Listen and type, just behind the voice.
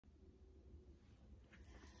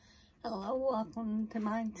Hello, welcome to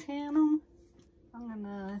my channel. I'm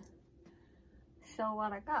gonna show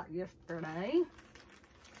what I got yesterday.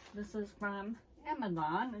 This is from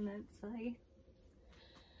Amazon and it's a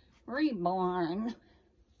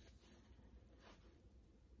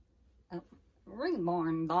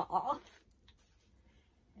Reborn doll.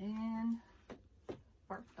 And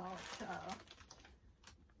first off,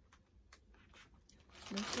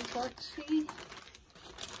 this is what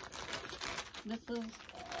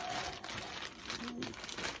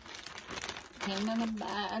came in a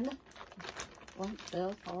bag like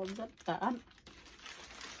this, all zipped up.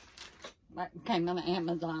 That came in an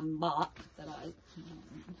Amazon box that I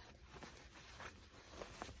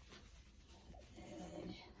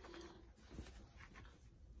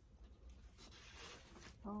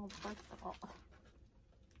oh, first off,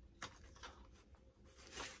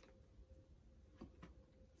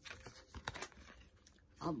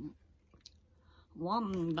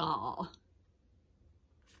 Wamdoll.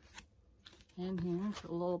 And here's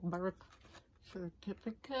a little birth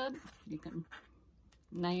certificate. You can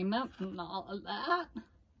name it and all of that.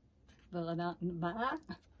 Fill it out in the back.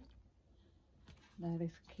 That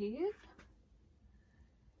is cute.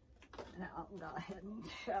 And I'll go ahead and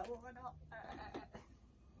show it up.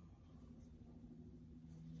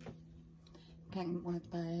 Came with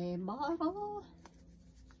a bottle.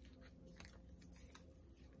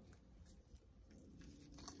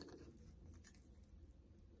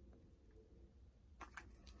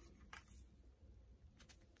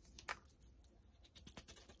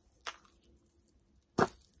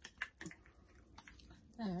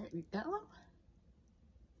 There you go.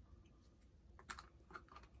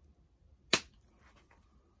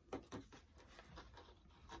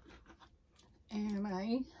 And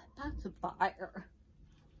a pacifier.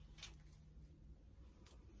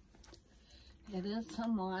 It is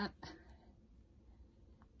somewhat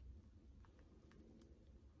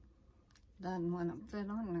doesn't want to fit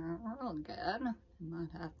on there real good. You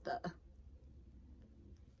might have to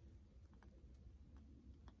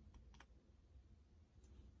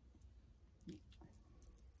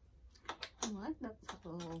what? That's a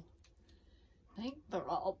little pink. They're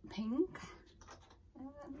all pink.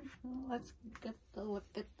 And let's get the look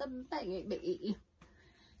at the baby.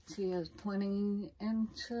 She is 20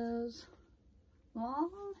 inches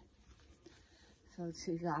long. So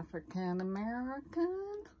she's African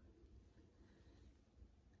American.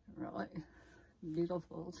 Really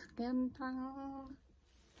beautiful skin tone.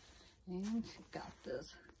 And she got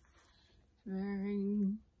this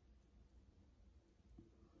very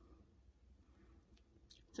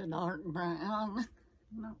it's a dark brown,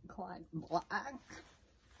 not quite black.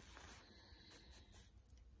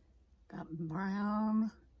 Got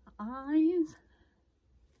brown eyes,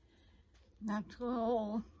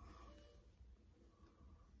 natural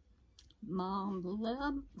mauve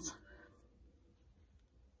lips,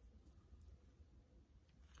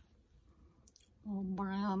 little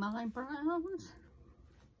brown eyebrows.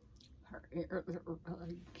 Her ears are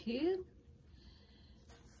really cute.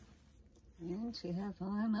 And she has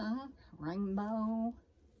on a rainbow.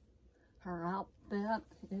 Her outfit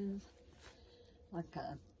is like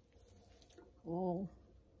a little,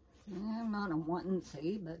 not a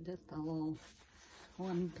onesie, but just a little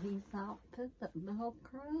one-piece outfit that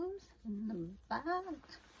velcros in the back.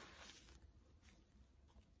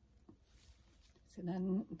 She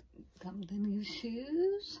doesn't come with any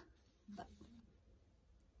shoes, but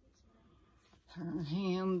her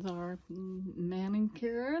hands are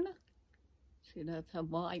manicured. She does have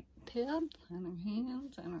white tips on her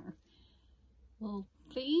hands and her little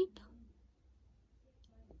feet.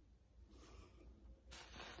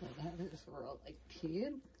 So that is really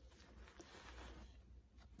cute.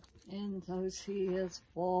 And so she is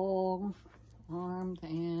full arms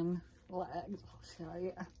and legs. I'll show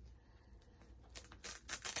you.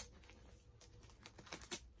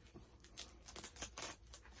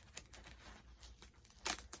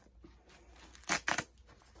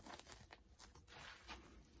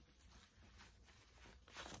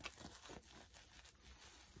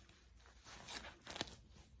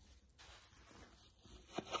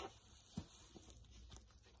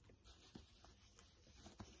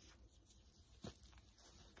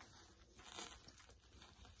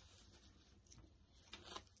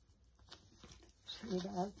 She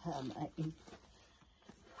does have a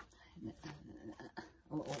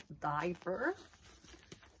little diaper.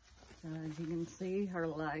 So as you can see, her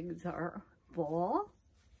legs are full.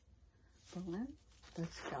 She's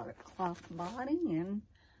got a cloth body and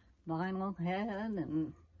vinyl head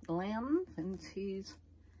and limbs, and she's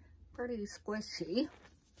pretty squishy.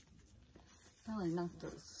 Probably not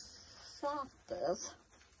the softest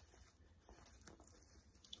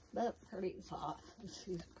but pretty soft.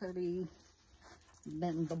 She's pretty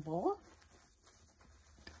bendable.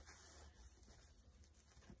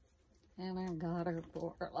 And I got her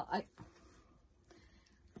for like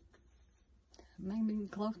maybe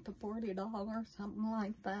close to $40, something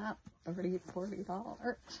like that.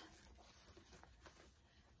 $40.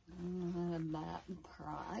 That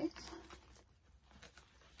price.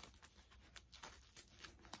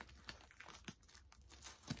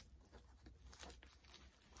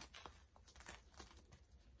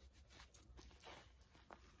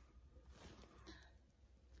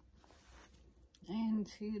 And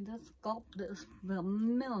see, the sculpt is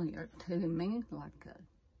familiar to me, like a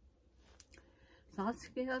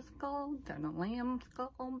Saskia sculpt and a lamb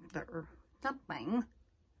sculpt or something.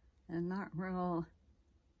 And not real.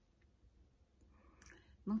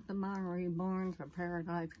 Most of my reborns are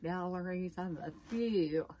Paradise Galleries. I have a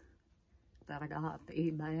few that I got off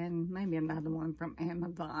eBay and maybe another one from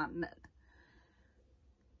Amazon.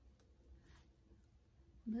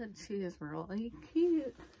 But she is really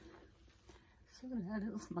cute. So that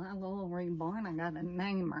is my little reborn. I gotta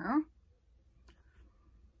name her.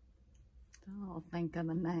 So I'll think of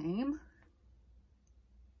a name.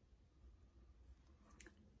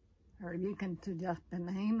 Or you can suggest a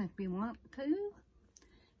name if you want to.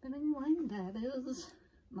 But anyway, that is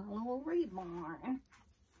my little reborn.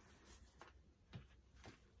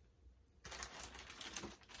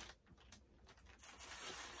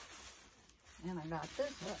 And I got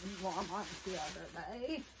this at Walmart the other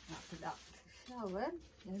day. I forgot to show it.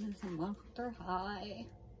 It is a Monster High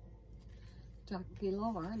Jockey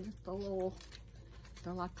Lore. Just a little,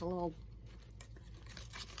 they're like a little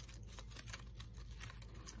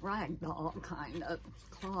rag doll, kind of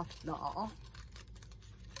cloth doll.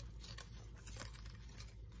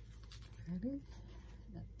 Pretty.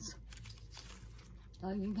 That's, so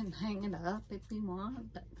you can hang it up if you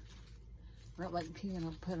want, but really cute.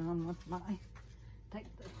 I'll put it on with my, take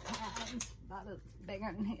the tags, about as big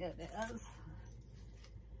than it is.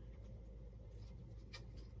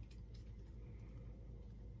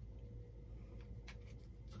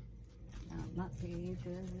 Now it might be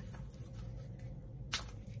easier.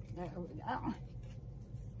 There we go.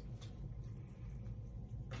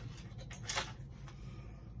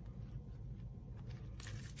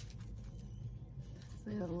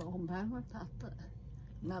 See a little better without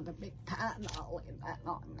another big tie doll in that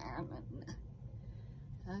on there. And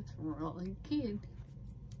that's really cute.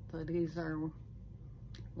 So these are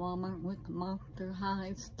Walmart with the Monster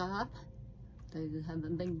High stuff. They have a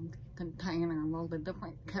big container of all the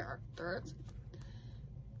different characters.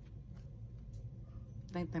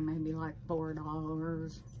 I think they may be like $4 or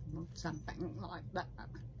something like that.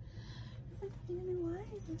 But anyway,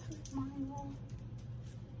 this is my little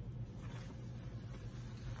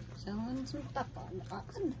selling some stuff on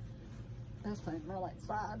Amazon. That's why I'm really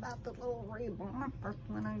excited about the little reborn. First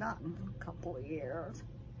one I got in a couple of years.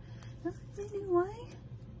 Anyway,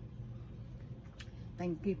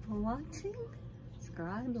 thank you for watching.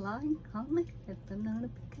 Subscribe, like, comment, hit the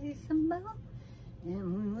notification bell,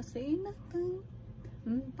 and we will see you next time.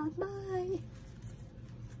 Bye-bye.